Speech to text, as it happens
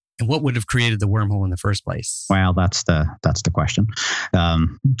And what would have created the wormhole in the first place? Well, that's the question.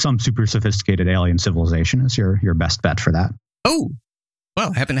 Some super sophisticated alien civilization is your best bet for that. Oh,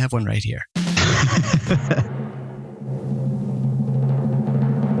 well, I happen to have one right here.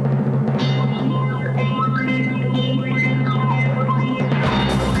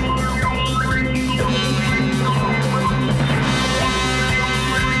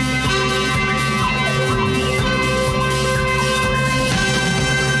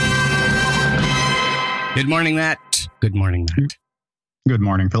 Good morning, Matt. Good morning, Matt. Good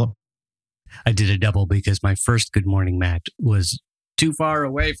morning, Philip. I did a double because my first good morning, Matt, was too far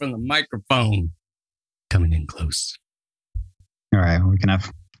away from the microphone. Coming in close. All right, we can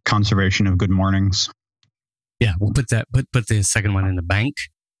have conservation of good mornings. Yeah, we'll put the second one in the bank.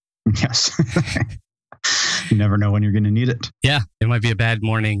 Yes. You never know when you're going to need it. Yeah, it might be a bad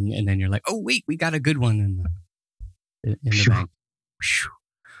morning, and then you're like, oh, wait, we got a good one in the bank.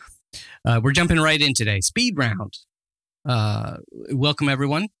 We're jumping right in today. Speed round. Welcome,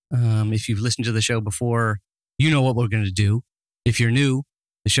 everyone. If you've listened to the show before, you know what we're going to do. If you're new,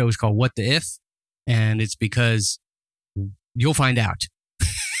 the show is called What the If? And it's because you'll find out.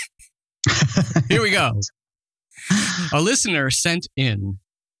 Here we go. A listener sent in.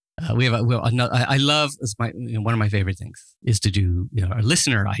 I love one of my favorite things is to do our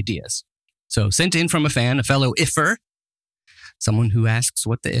listener ideas. So sent in from a fan, a fellow iffer, someone who asks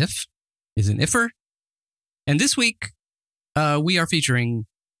what the if is an iffer. And this week, we are featuring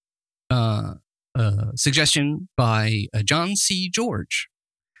a suggestion by John C. George,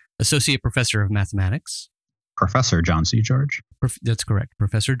 Associate Professor of Mathematics. Professor John C. George. That's correct.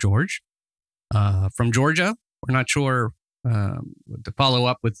 Professor George from Georgia. We're not sure to follow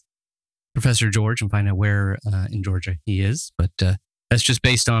up with Professor George and find out where in Georgia he is, but that's just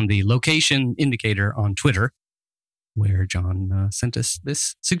based on the location indicator on Twitter, where John sent us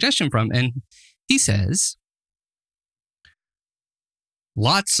this suggestion from. And he says,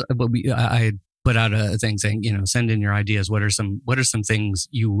 I put out a thing saying, send in your ideas. What are some things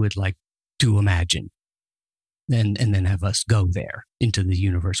you would like to imagine? And then have us go there into the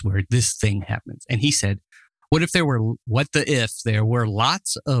universe where this thing happens. And he said, what if there were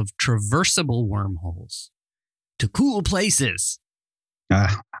lots of traversable wormholes to cool places?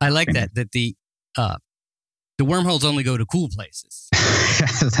 I like that the wormholes only go to cool places.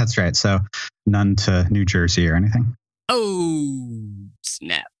 That's right. So none to New Jersey or anything. Oh,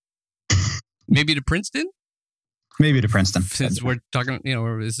 snap. Maybe to Princeton? Maybe to Princeton. Since we're talking,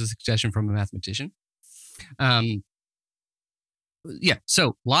 this is a suggestion from a mathematician. Yeah.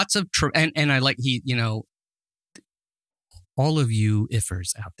 So lots of, and I like all of you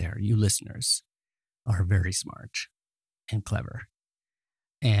iffers out there, you listeners are very smart and clever.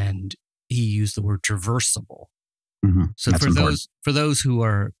 And he used the word traversable. Mm-hmm. So for those who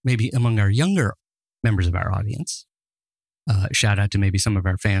are maybe among our younger members of our audience, shout out to maybe some of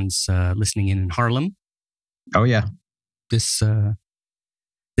our fans listening in Harlem. Oh yeah, this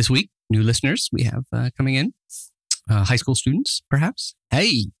week, new listeners we have coming in, high school students perhaps.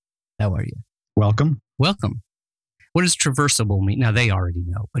 Hey, how are you? Welcome. What does traversable mean? Now they already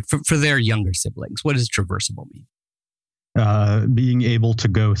know, but for their younger siblings, what does traversable mean? Being able to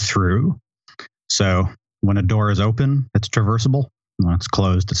go through. So when a door is open, it's traversable. When it's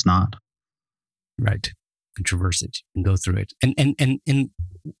closed, it's not. Right. You can traverse it and go through it. And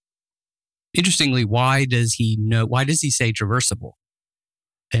interestingly, why does he say traversable?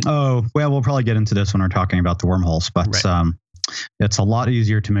 We'll probably get into this when we're talking about the wormholes, but right. It's a lot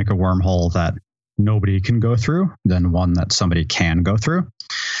easier to make a wormhole that nobody can go through than one that somebody can go through.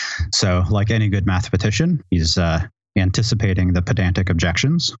 So like any good mathematician, he's anticipating the pedantic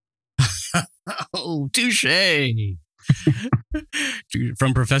objections. Oh, touche.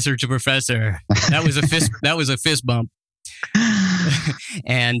 From professor to professor. That was a fist bump.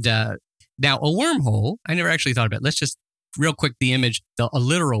 And now a wormhole, I never actually thought about it. Let's just real quick, the image, a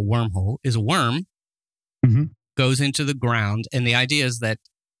literal wormhole is a worm, mm-hmm. goes into the ground. And the idea is that,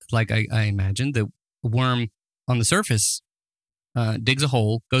 like I imagine, the worm on the surface digs a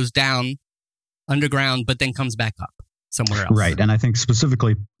hole, goes down underground, but then comes back up somewhere else. Right. And I think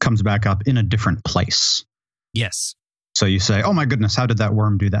specifically comes back up in a different place. Yes. So you say, oh my goodness, how did that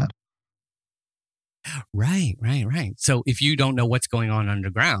worm do that? Right. So if you don't know what's going on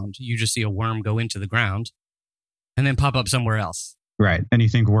underground, you just see a worm go into the ground and then pop up somewhere else. Right. And you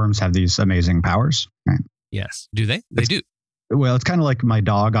think worms have these amazing powers, right? Yes. Do they? They do. Well, it's kind of like my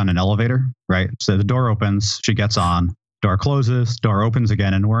dog on an elevator, right? So the door opens, she gets on, door closes, door opens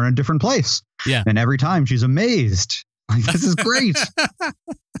again, and we're in a different place. Yeah. And every time she's amazed. Like, this is great.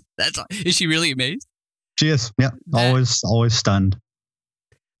 Is she really amazed? She is. Yeah. Always stunned.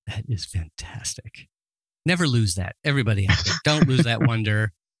 That is fantastic. Never lose that. Everybody out there, don't lose that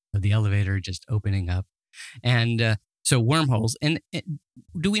wonder of the elevator just opening up. And so wormholes. And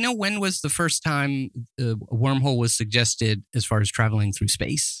do we know when was the first time a wormhole was suggested as far as traveling through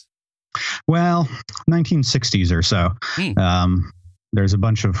space? Well, 1960s or so. There's a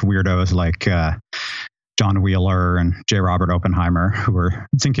bunch of weirdos like John Wheeler and J. Robert Oppenheimer who were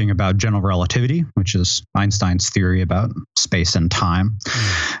thinking about general relativity, which is Einstein's theory about space and time.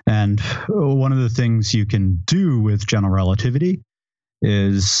 And one of the things you can do with general relativity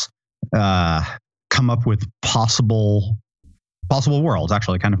is come up with possible worlds,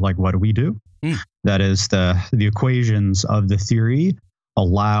 actually, kind of like what we do. That is, the equations of the theory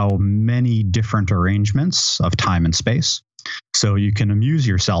allow many different arrangements of time and space. So you can amuse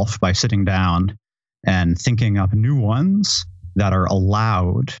yourself by sitting down and thinking up new ones that are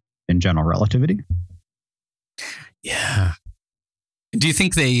allowed in general relativity. Yeah. Do you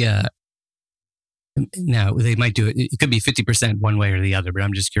think they now they might do it? It could be 50% one way or the other, but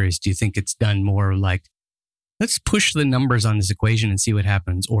I'm just curious. Do you think it's done more like, let's push the numbers on this equation and see what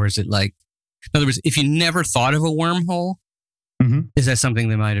happens? Or is it like, in other words, if you never thought of a wormhole, is that something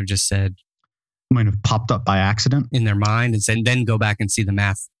they might have just said? Might have popped up by accident in their mind and said, then go back and see the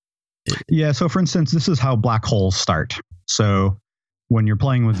math. Yeah. So for instance, this is how black holes start. So when you're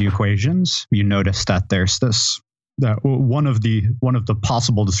playing with the equations, you notice that there's this, one of the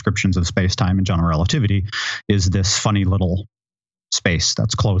possible descriptions of space-time in general relativity is this funny little space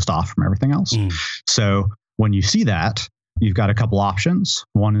that's closed off from everything else. So when you see that, you've got a couple options.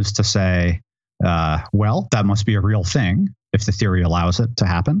 One is to say, well, that must be a real thing if the theory allows it to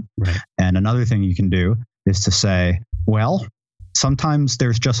happen. Right. And another thing you can do is to say, well, sometimes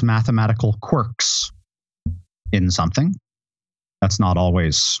there's just mathematical quirks in something. That's not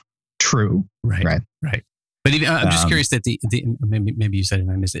always true. Right. But even, I'm just curious that the maybe you said it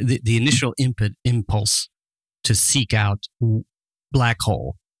and I missed it. The initial impulse to seek out black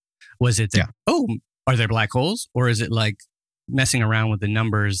hole, was it that, are there black holes? Or is it like messing around with the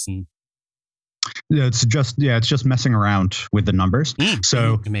numbers and it's just messing around with the numbers.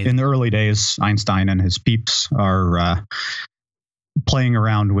 So in the early days, Einstein and his peeps are playing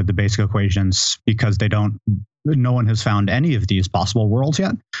around with the basic equations because no one has found any of these possible worlds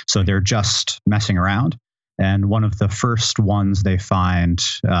yet. So they're just messing around. And one of the first ones they find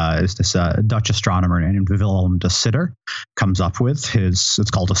is this Dutch astronomer named Willem de Sitter comes up with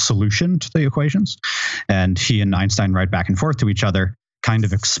it's called a solution to the equations. And he and Einstein write back and forth to each other, kind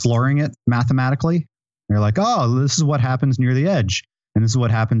of exploring it mathematically. They're like, oh, this is what happens near the edge. And this is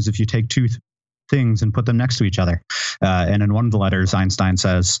what happens if you take two things and put them next to each other. And in one of the letters, Einstein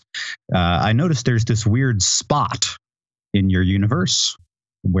says, I noticed there's this weird spot in your universe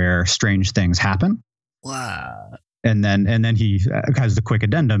where strange things happen. Wow. And then he has the quick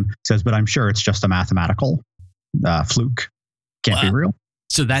addendum, says, but I'm sure it's just a mathematical fluke. Can't be real.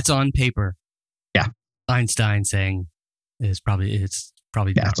 So that's on paper. Yeah. Einstein saying it's probably it's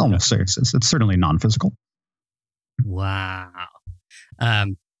almost it's certainly non-physical. Wow.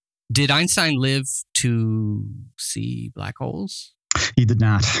 Did Einstein live to see black holes? He did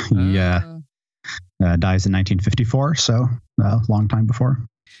not. He dies in 1954, so a long time before.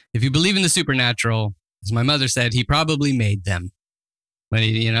 If you believe in the supernatural, as my mother said, he probably made them. But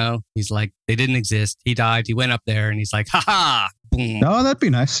he's like, they didn't exist. He died. He went up there and he's like, ha, boom. Oh, that'd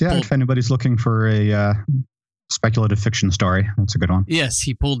be nice. Yeah, if anybody's looking for a speculative fiction story, that's a good one. Yes,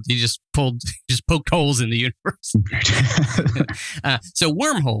 he just poked holes in the universe. So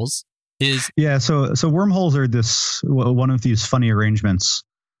wormholes is... Yeah, so wormholes are one of these funny arrangements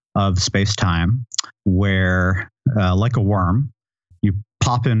of space-time where, like a worm, you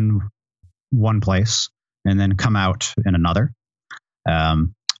pop in one place and then come out in another.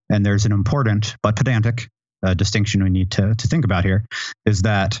 And there's an important but pedantic distinction we need to think about here, is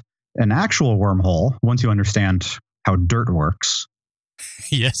that an actual wormhole, once you understand how dirt works,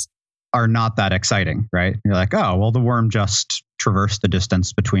 yes, are not that exciting, right? You're like, oh, well, the worm just traversed the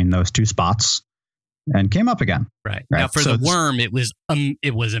distance between those two spots and came up again. Right. Now, for the worm, it was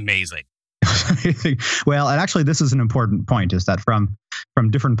amazing. Well, and actually, this is an important point: is that from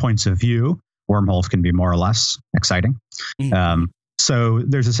different points of view, wormholes can be more or less exciting. So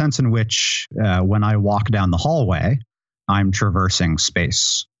there's a sense in which when I walk down the hallway, I'm traversing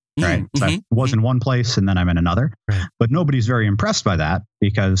space. Right. So I was in one place and then I'm in another. Right. But nobody's very impressed by that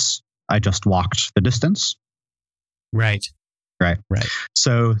because I just walked the distance. Right.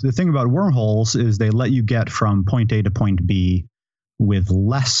 So the thing about wormholes is they let you get from point A to point B with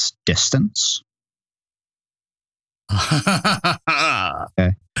less distance.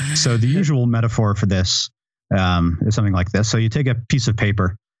 Okay. So the usual metaphor for this is something like this. So you take a piece of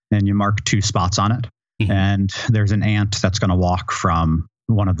paper and you mark 2 spots on it. Mm-hmm. And there's an ant that's going to walk from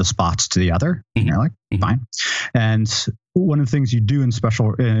one of the spots to the other. Mm-hmm. And you're like, fine. And one of the things you do in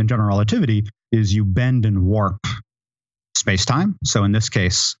general relativity is you bend and warp space-time. So in this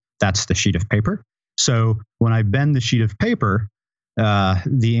case, that's the sheet of paper. So when I bend the sheet of paper,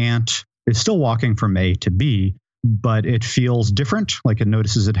 the ant is still walking from A to B, but it feels different. Like it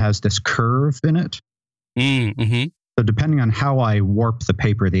notices it has this curve in it. Mm-hmm. So depending on how I warp the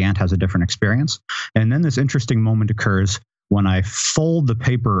paper, the ant has a different experience. And then this interesting moment occurs when I fold the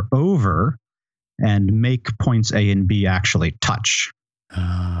paper over and make points A and B actually touch.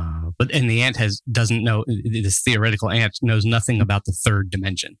 And the ant doesn't know, this theoretical ant knows nothing about the third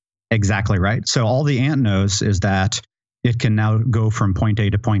dimension. Exactly right. So all the ant knows is that it can now go from point A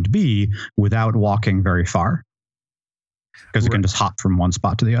to point B without walking very far, because it can just hop from one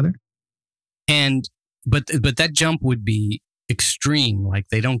spot to the other. But that jump would be extreme. Like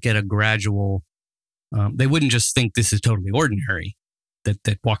they don't get a gradual. They wouldn't just think this is totally ordinary.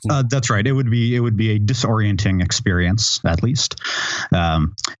 That walking. That's right. It would be a disorienting experience, at least.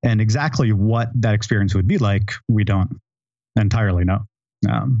 And exactly what that experience would be like, we don't entirely know.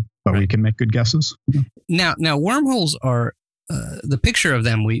 But we can make good guesses. Now wormholes are the picture of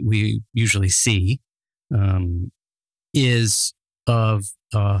them we usually see is of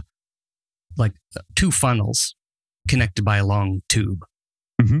like 2 funnels connected by a long tube.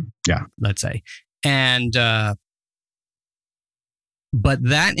 Mm-hmm. Yeah, let's say, and but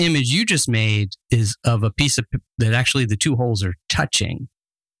that image you just made is of a piece of that actually the 2 holes are touching.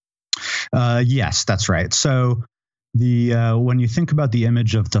 Yes, that's right. So when you think about the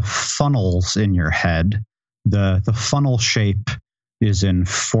image of the funnels in your head, the funnel shape is in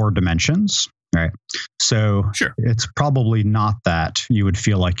 4 dimensions, right? So sure. It's probably not that you would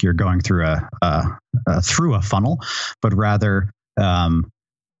feel like you're going through through a funnel, but rather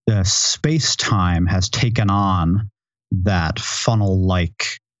the space-time has taken on that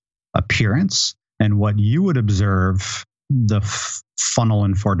funnel-like appearance, and what you would observe the funnel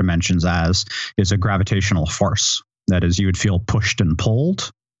in 4 dimensions as is a gravitational force. That is, you would feel pushed and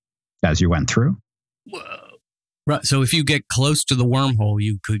pulled as you went through. Whoa. Right. So if you get close to the wormhole,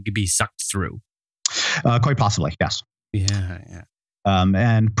 you could be sucked through. Quite possibly, yes. Yeah.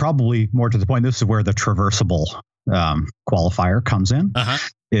 And probably more to the point, this is where the traversable qualifier comes in,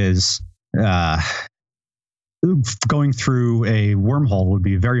 is going through a wormhole would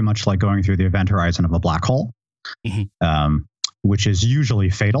be very much like going through the event horizon of a black hole, which is usually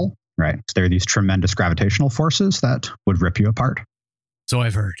fatal, right? So there are these tremendous gravitational forces that would rip you apart. So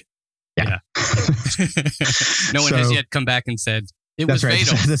I've heard. Yeah. No one has yet come back and said it was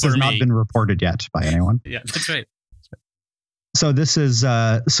fatal. This has not been reported yet by anyone. Yeah, that's right. So this is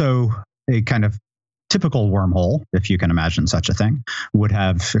a kind of typical wormhole, if you can imagine such a thing, would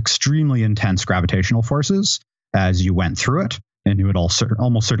have extremely intense gravitational forces as you went through it, and you would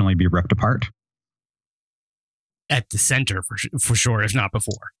almost certainly be ripped apart. At the center, for sure, if not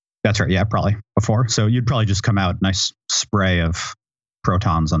before. That's right. Yeah, probably before. So you'd probably just come out nice spray of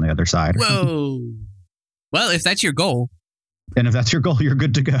protons on the other side. Whoa. Well, if that's your goal. And if that's your goal, you're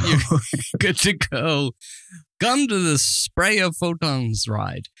good to go. You're good to go. Come to the spray of photons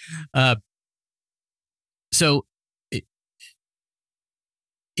ride. So I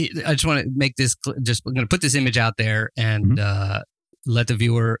just want to make this, I'm going to put this image out there and let the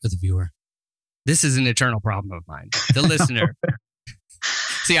viewer, this is an eternal problem of mine. The listener.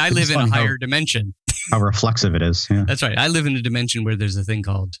 See, I live in a higher dimension. How reflexive it is. Yeah. That's right. I live in a dimension where there's a thing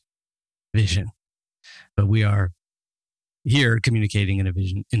called vision. But we are here communicating in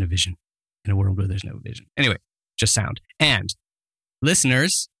a world where there's no vision. Anyway, just sound. And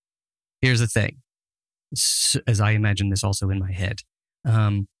listeners, here's the thing. As I imagine this also in my head.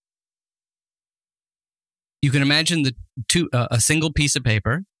 You can imagine a single piece of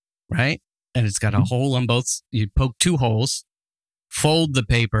paper, right? And it's got a hole on both. You poke 2 holes, fold the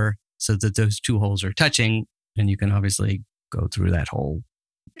paper so that those 2 holes are touching, and you can obviously go through that hole.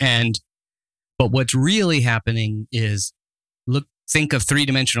 But what's really happening is think of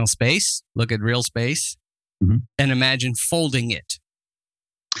 3-dimensional space, look at real space, and imagine folding it.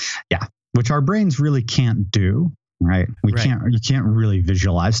 Yeah, which our brains really can't do, right? You can't really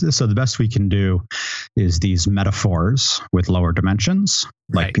visualize this. So the best we can do is these metaphors with lower dimensions,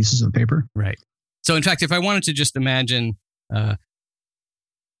 like pieces of paper. Right. So in fact, if I wanted to just imagine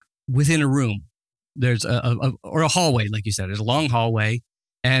within a room, there's or a hallway, like you said, there's a long hallway,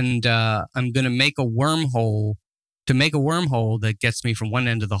 and I'm going to make a wormhole. To make a wormhole that gets me from one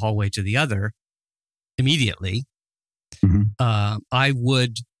end of the hallway to the other immediately, I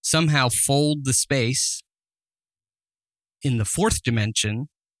would somehow fold the space in the 4th dimension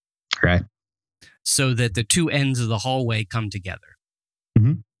Right. So that the two ends of the hallway come together.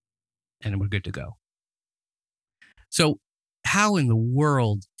 Mm-hmm. And we're good to go. So how in the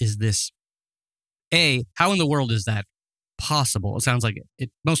world is this? How in the world is that possible? It sounds like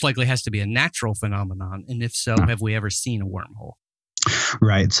it most likely has to be a natural phenomenon. And if so, have we ever seen a wormhole?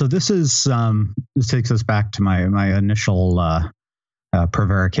 Right. So this takes us back to my initial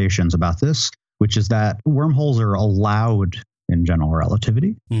prevarications about this, which is that wormholes are allowed in general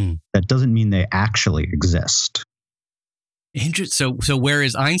relativity. That doesn't mean they actually exist. Interesting. So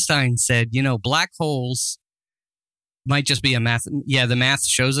whereas Einstein said, black holes might just be a math. Yeah, the math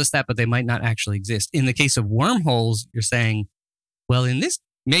shows us that, but they might not actually exist. In the case of wormholes, you're saying, well, in this,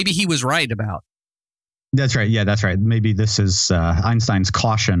 maybe he was right about. That's right. Yeah, that's right. Maybe this is Einstein's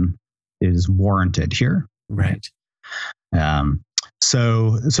caution is warranted here. Right.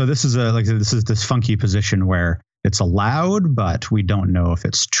 So this is this funky position where it's allowed, but we don't know if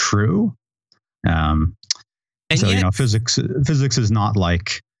it's true. Physics is not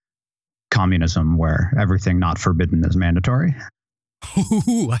like communism where everything not forbidden is mandatory.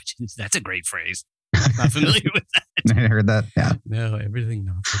 Ooh, that's a great phrase. I'm not familiar with that. I heard that. Yeah. No, everything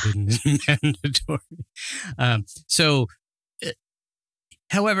not forbidden is mandatory.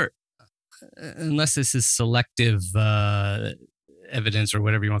 However, unless this is selective evidence or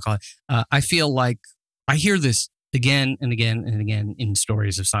whatever you want to call it, I feel like I hear this again and again and again in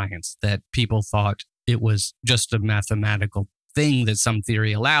stories of science that people thought it was just a mathematical thing that some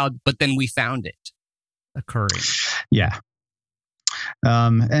theory allowed, but then we found it occurring. Yeah.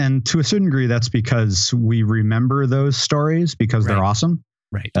 And to a certain degree, that's because we remember those stories because they're awesome.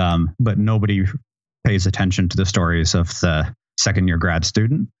 Right. But nobody pays attention to the stories of the second-year grad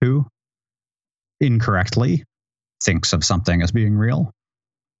student who incorrectly thinks of something as being real.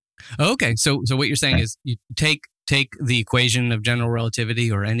 Okay. So what you're saying is you take the equation of general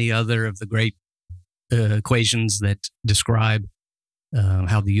relativity or any other of the great equations that describe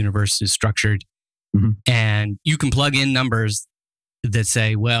how the universe is structured, and you can plug in numbers that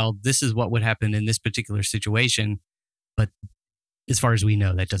say, well, this is what would happen in this particular situation, but as far as we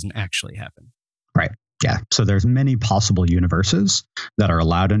know, that doesn't actually happen. Right. Yeah. So there's many possible universes that are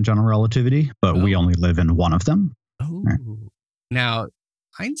allowed in general relativity, but we only live in one of them. Oh. Right. Now,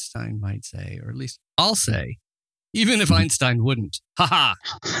 Einstein might say, or at least I'll say, even if Einstein wouldn't, that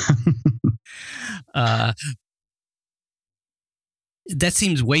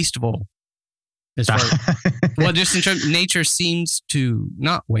seems wasteful. As far well, just in terms, nature seems to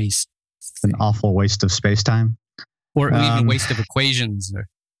not waste. An awful waste of space-time. Or even waste of equations.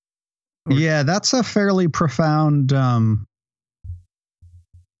 Yeah, that's a fairly profound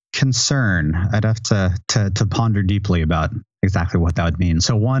concern. I'd have to ponder deeply about exactly what that would mean.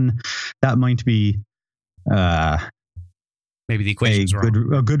 So one, that might be maybe the equation's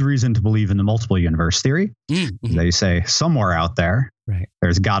wrong. A good reason to believe in the multiple universe theory. Mm-hmm. They say somewhere out there,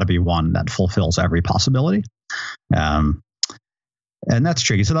 there's got to be one that fulfills every possibility. And that's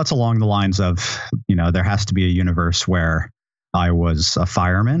tricky. So that's along the lines of, there has to be a universe where I was a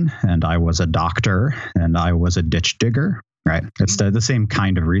fireman and I was a doctor and I was a ditch digger, right? It's the same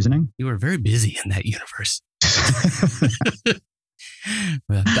kind of reasoning. You were very busy in that universe.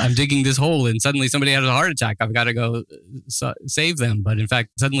 I'm digging this hole and suddenly somebody has a heart attack. I've got to go save them. But in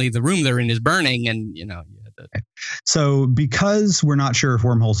fact, suddenly the room they're in is burning and, So because we're not sure if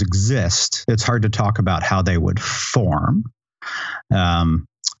wormholes exist, it's hard to talk about how they would form.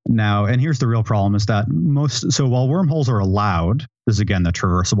 Now, and here's the real problem is that while wormholes are allowed, this is again the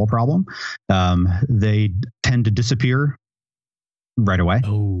traversable problem, they tend to disappear right away.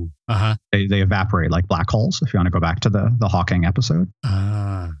 Oh, They evaporate like black holes, if you want to go back to the Hawking episode.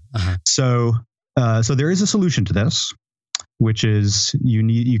 So there is a solution to this, which is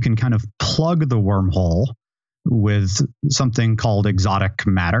you can kind of plug the wormhole with something called exotic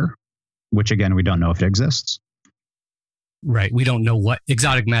matter, which again, we don't know if it exists. Right. We don't know what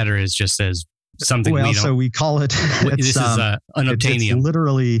exotic matter is, just as something we don't. So we call it... this is unobtainium. It's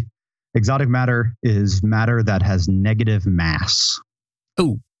literally, exotic matter is matter that has negative mass.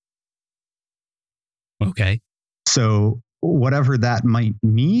 Oh. Okay. So whatever that might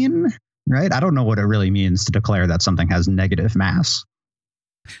mean, right? I don't know what it really means to declare that something has negative mass.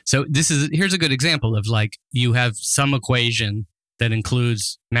 So here's a good example of like, you have some equation that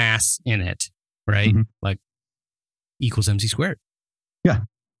includes mass in it, right? Mm-hmm. Like equals mc squared. Yeah.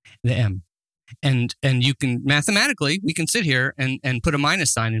 The m. And you can mathematically, we can sit here and put a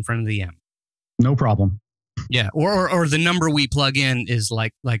minus sign in front of the m. No problem. Yeah. Or the number we plug in is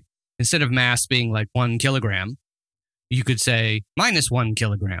like instead of mass being like 1 kilogram, you could say minus 1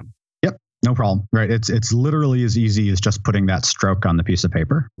 kilogram. Yep. No problem. Right. It's literally as easy as just putting that stroke on the piece of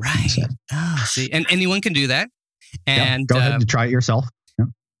paper. Right. Oh, see, and anyone can do that. And go ahead and try it yourself. Yep.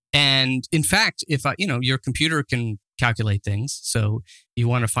 And in fact, if your computer can calculate things, so you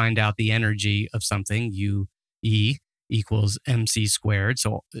want to find out the energy of something, E equals mc squared.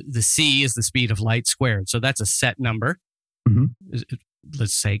 So the c is the speed of light squared. So that's a set number. Mm-hmm.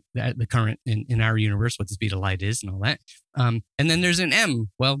 Let's say that the current in our universe, what the speed of light is and all that. And then there's an m.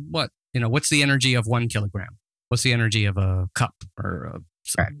 Well, what's the energy of 1 kilogram? What's the energy of a cup or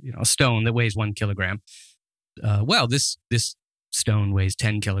a stone that weighs 1 kilogram? This stone weighs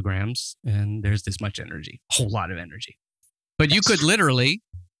 10 kilograms and there's this much energy, a whole lot of energy. But you could literally,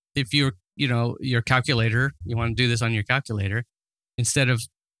 if you're, your calculator, you want to do this on your calculator, instead of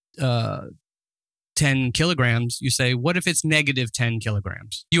 10 kilograms, you say, what if it's negative 10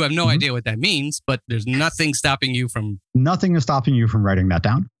 kilograms? You have no idea what that means, but there's nothing stopping you from... Nothing is stopping you from writing that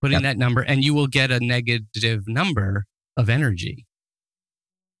down. Putting that number, and you will get a negative number of energy.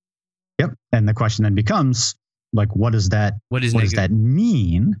 Yep. And the question then becomes, what does that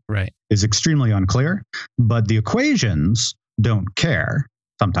mean? Right. Is extremely unclear, but the equations don't care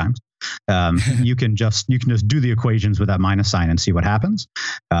sometimes. You can just do the equations with that minus sign and see what happens.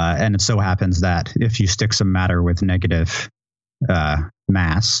 And it so happens that if you stick some matter with negative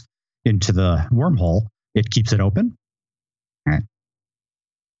mass into the wormhole, it keeps it open.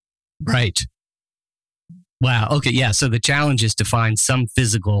 Right. Wow. Okay. Yeah. So the challenge is to find some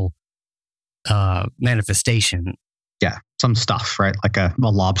physical manifestation. Yeah. Some stuff, right? Like a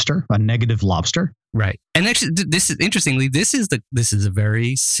lobster, a negative lobster. Right. And actually, this is interestingly, this is a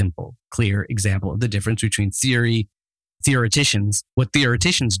very simple, clear example of the difference between theoreticians, what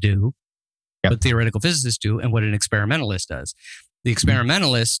theoreticians do, what theoretical physicists do, and what an experimentalist does. The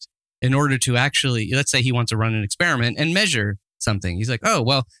experimentalist, in order to actually, let's say he wants to run an experiment and measure something. He's like, oh,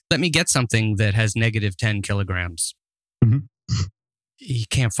 well, let me get something that has negative 10 kilograms. Mm-hmm. He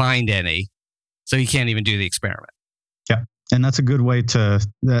can't find any, so he can't even do the experiment. Yeah. And that's a good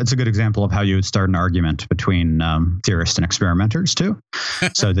example of how you would start an argument between theorists and experimenters too.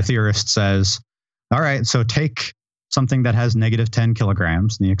 So the theorist says, all right, so take something that has negative 10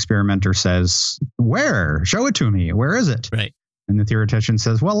 kilograms. And the experimenter says, where? Show it to me. Where is it? Right. And the theoretician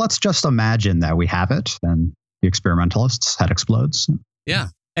says, well, let's just imagine that we have it. And the experimentalist's head explodes. Yeah.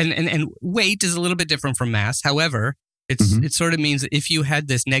 And weight is a little bit different from mass. However, it sort of means that if you had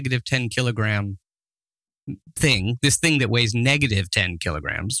this negative 10 kilogram this thing that weighs negative 10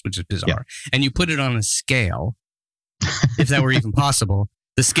 kilograms, which is bizarre, and you put it on a scale, if that were even possible,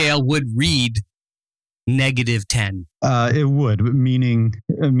 the scale would read negative 10. It would, meaning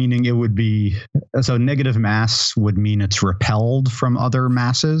it would be, so negative mass would mean it's repelled from other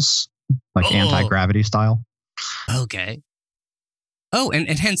masses, like anti-gravity style. Okay. Oh, and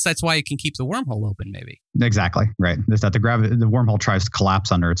hence that's why it can keep the wormhole open, maybe. Exactly, right. Is that the wormhole tries to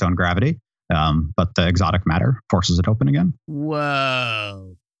collapse under its own gravity. But the exotic matter forces it open again.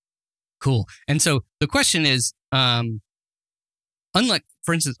 Whoa. Cool. And so the question is, unlike,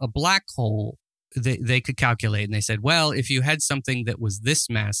 for instance, a black hole, they could calculate and they said, well, if you had something that was this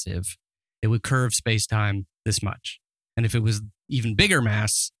massive, it would curve space-time this much. And if it was even bigger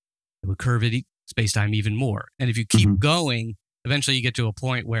mass, it would curve space-time even more. And if you keep going, eventually you get to a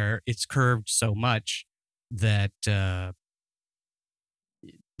point where it's curved so much that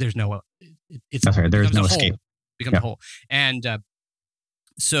there's no... That's right. There's no escape. Becomes a hole. And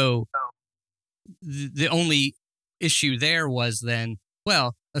so the only issue there was then,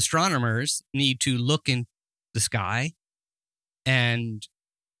 well, astronomers need to look in the sky and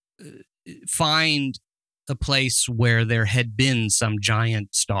find a place where there had been some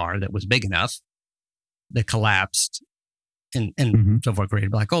giant star that was big enough that collapsed and so forth,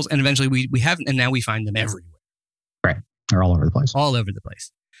 created black holes. And eventually we haven't, and now we find them everywhere. Right. They're all over the place. All over the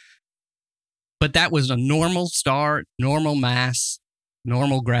place. But that was a normal star, normal mass,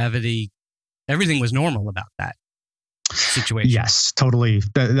 normal gravity. Everything was normal about that situation. Yes, totally.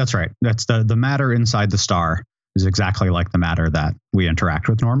 That's right. That's the matter inside the star is exactly like the matter that we interact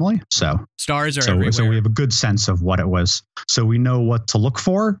with normally. So stars are everywhere. So we have a good sense of what it was. So we know what to look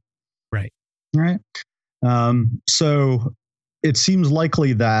for. Right. Right. So it seems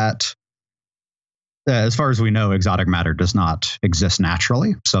likely that as far as we know, exotic matter does not exist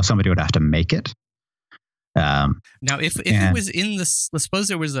naturally. So somebody would have to make it. Now, if it was in this, let's suppose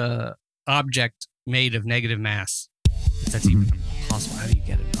there was a object made of negative mass. If that's even possible. How do you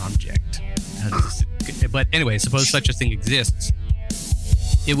get an object? But anyway, suppose such a thing exists.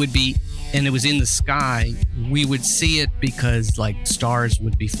 It would be, and it was in the sky, we would see it because like stars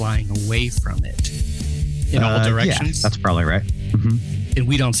would be flying away from it in all directions. Yeah, that's probably right. And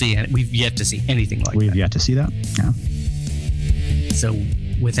we don't see it. We've yet to see anything like that. We've yet to see that. Yeah. So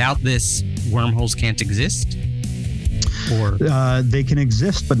without this, wormholes can't exist? Or they can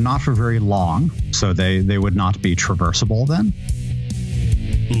exist, but not for very long. So they would not be traversable then.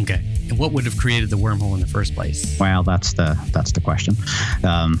 Okay. And what would have created the wormhole in the first place? Well, that's the question.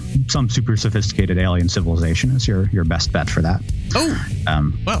 Some super sophisticated alien civilization is your best bet for that. Oh,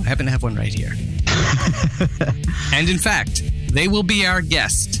 well, I happen to have one right here. And in fact, they will be our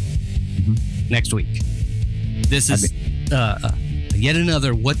guest next week. This is yet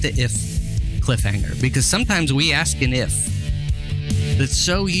another what the if cliffhanger, because sometimes we ask an if that's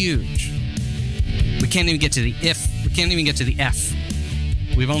so huge we can't even get to the if. We can't even get to the F.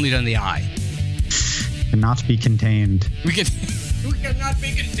 We've only done the I. Cannot be contained. We cannot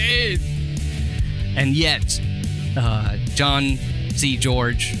be contained. And yet, John C.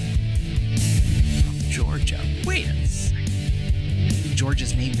 George from Georgia. Wait a second. George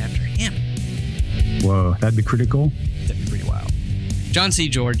is named after him. Whoa, that'd be pretty cool. That'd be pretty wild. John C.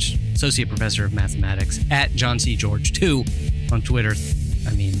 George, Associate Professor of Mathematics at John C. George 2 on Twitter.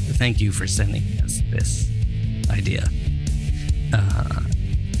 I mean, thank you for sending us this idea.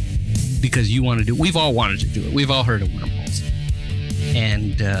 Because we've all wanted to do it. We've all heard of wormholes.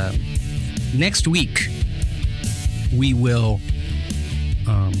 And next week, we will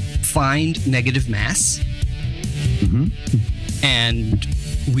find negative mass. And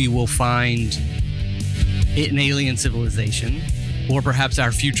we will find an alien civilization, or perhaps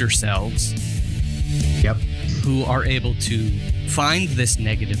our future selves. Yep. Who are able to find this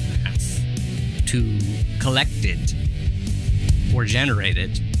negative mass, to collect it, or generate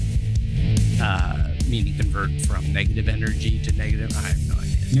it. Meaning convert from negative energy to negative. I have no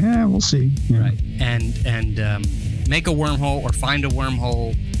idea. Yeah, we'll see. Yeah. Right, and make a wormhole or find a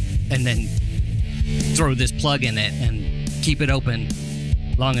wormhole, and then throw this plug in it and keep it open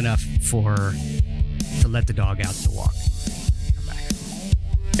long enough to let the dog out to walk. Come back.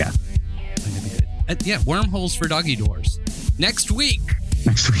 Yeah, that'd be good. Yeah, wormholes for doggy doors. Next week.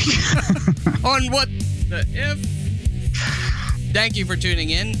 On What the If. Thank you for tuning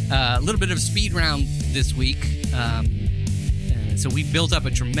in. A little bit of speed round this week. So we built up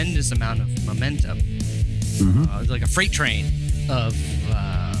a tremendous amount of momentum. It's like a freight train of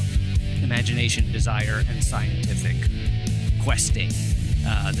imagination, desire, and scientific questing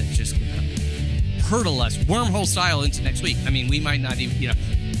that's just going to hurdle us wormhole style into next week. I mean, we might not even,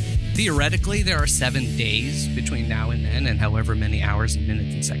 theoretically, there are 7 days between now and then, and however many hours and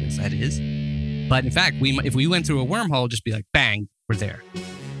minutes and seconds that is. But in fact, if we went through a wormhole, just be like, bang, we're there.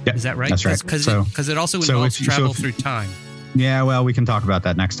 Yep, is that right? That's right. Because it also involves travel through time. Yeah, well, we can talk about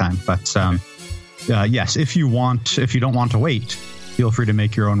that next time. But yes, if you don't want to wait, feel free to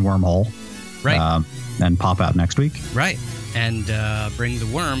make your own wormhole. Right. And pop out next week. Right. And bring the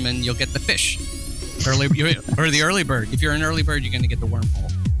worm and you'll get the fish. Or the early bird. If you're an early bird, you're going to get the wormhole.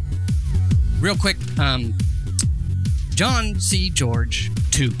 Real quick, John C. George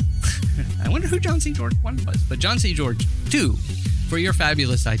 2. I wonder who John C. George 1 was. But John C. George 2, for your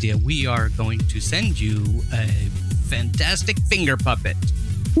fabulous idea, we are going to send you a fantastic finger puppet.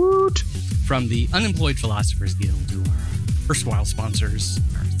 Woot! From the Unemployed Philosophers Guild, who are erstwhile sponsors,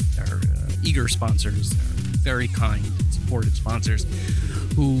 our eager sponsors, our very kind and supportive sponsors,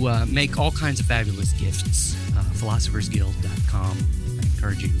 who make all kinds of fabulous gifts. philosophersguild.com. I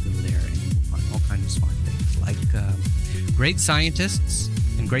encourage you to go there and you will find all kinds of smart things, like great scientists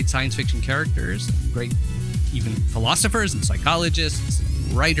and great science fiction characters, and great even philosophers and psychologists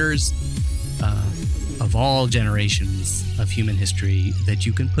and writers of all generations of human history that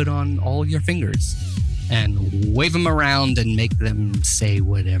you can put on all your fingers and wave them around and make them say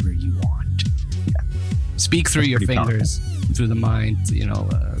whatever you want. Yeah. Speak through your fingers, through the mind,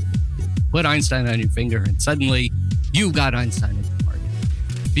 put Einstein on your finger and suddenly you've got Einstein at the party.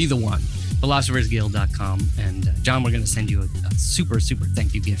 Be the one. philosophersguild.com. And John, we're going to send you a super, super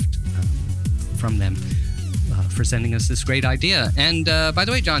thank you gift from them for sending us this great idea. And by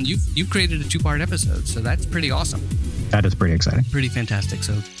the way, John, you've created a 2-part episode, so that's pretty awesome. That is pretty exciting. Pretty fantastic.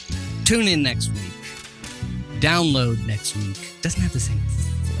 So tune in next week. Download next week. Doesn't have the same,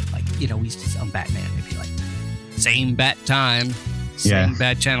 we used to on Batman, it'd be like same bat time, same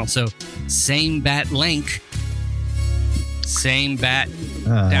bat channel. So same bat link, same bat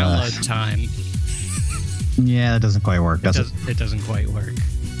download time. Yeah, it doesn't quite work, does it? It doesn't quite work.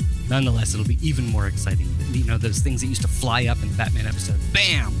 Nonetheless, it'll be even more exciting. Those things that used to fly up in the Batman episode.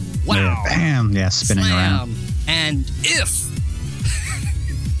 Bam! Wow! Yeah, bam! Yeah, spinning Slam. around. And if...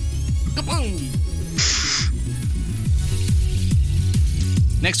 Kaboom!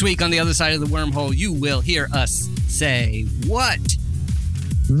 Next week on the other side of the wormhole, you will hear us say, what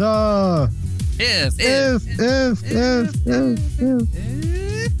If.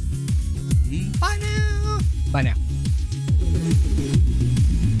 Bye now.